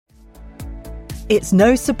It's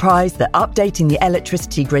no surprise that updating the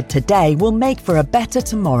electricity grid today will make for a better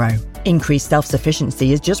tomorrow. Increased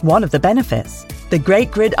self-sufficiency is just one of the benefits. The Great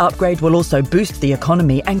Grid Upgrade will also boost the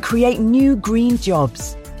economy and create new green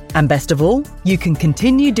jobs. And best of all, you can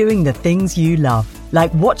continue doing the things you love,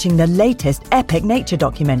 like watching the latest epic nature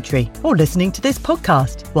documentary or listening to this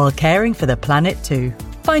podcast while caring for the planet too.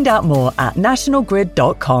 Find out more at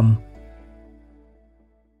nationalgrid.com.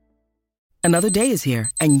 Another day is here,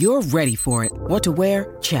 and you're ready for it. What to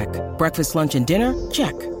wear? Check. Breakfast, lunch, and dinner?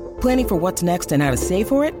 Check. Planning for what's next and how to save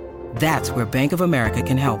for it? That's where Bank of America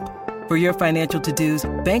can help. For your financial to-dos,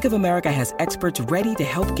 Bank of America has experts ready to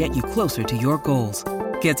help get you closer to your goals.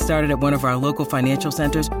 Get started at one of our local financial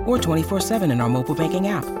centers or 24/7 in our mobile banking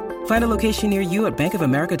app. Find a location near you at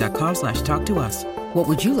bankofamerica.com/talktous. What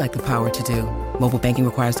would you like the power to do? Mobile banking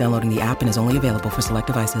requires downloading the app and is only available for select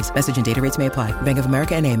devices. Message and data rates may apply. Bank of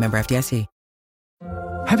America N.A., member FDIC.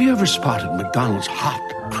 Have you ever spotted McDonald's hot,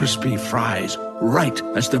 crispy fries right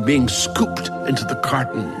as they're being scooped into the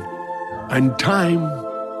carton? And time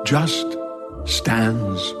just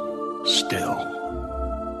stands still.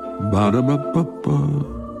 Ba-da-ba-ba-ba.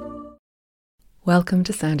 Welcome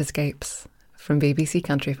to Sound Escapes from BBC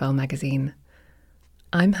Countryfile magazine.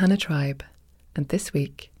 I'm Hannah Tribe, and this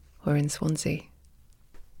week we're in Swansea.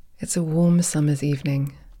 It's a warm summer's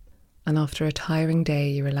evening, and after a tiring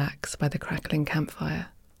day you relax by the crackling campfire.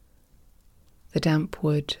 The damp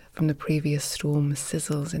wood from the previous storm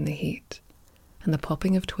sizzles in the heat, and the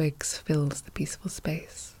popping of twigs fills the peaceful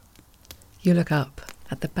space. You look up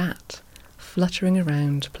at the bat fluttering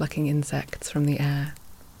around, plucking insects from the air.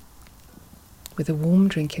 With a warm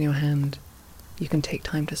drink in your hand, you can take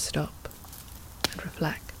time to stop and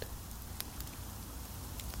reflect.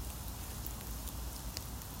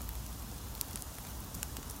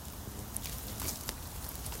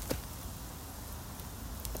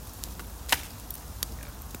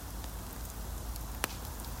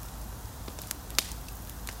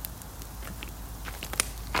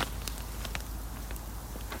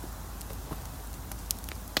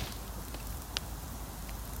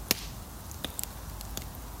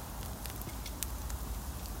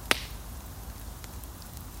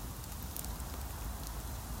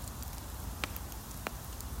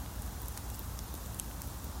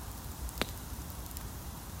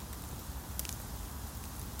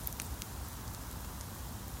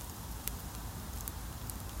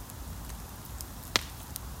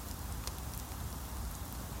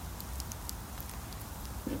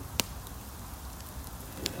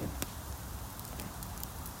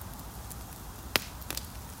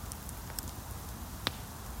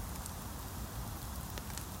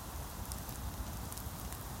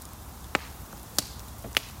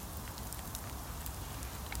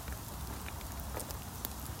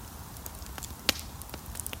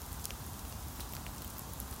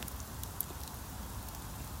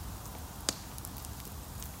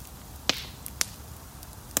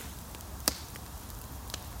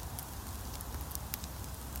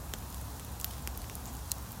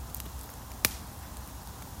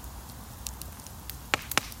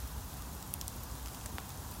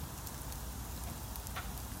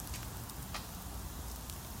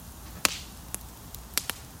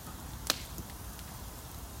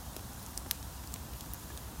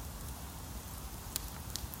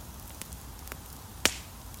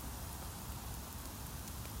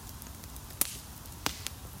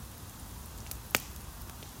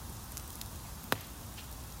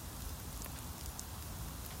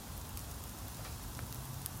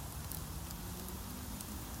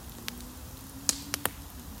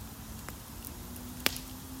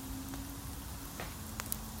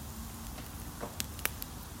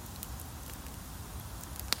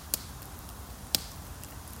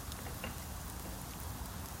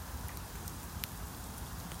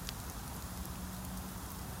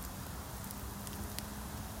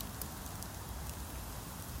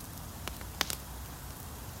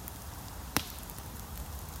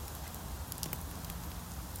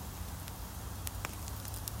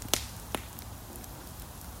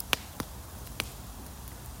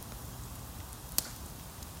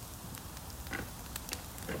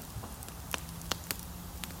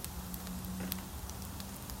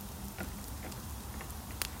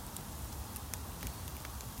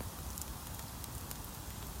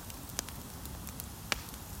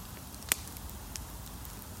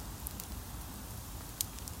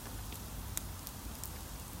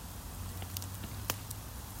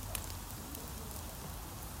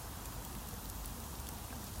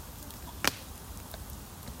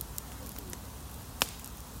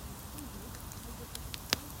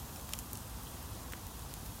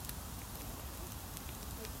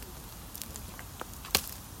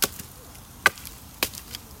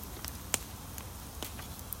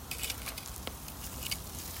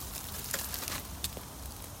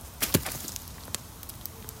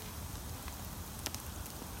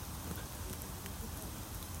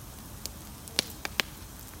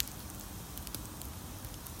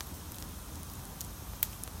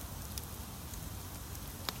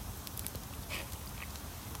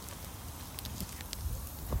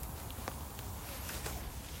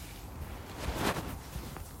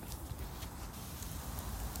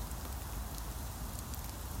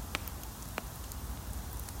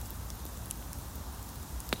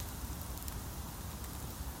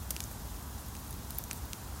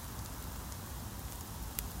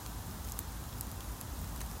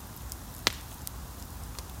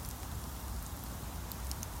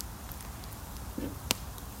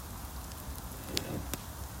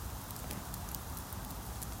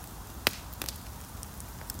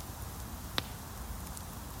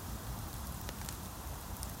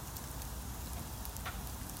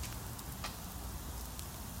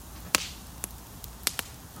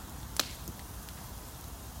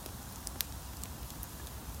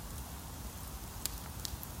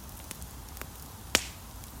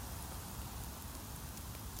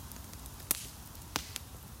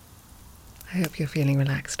 I hope you're feeling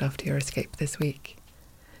relaxed after your escape this week.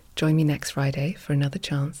 Join me next Friday for another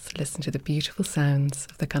chance to listen to the beautiful sounds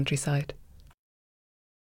of the countryside.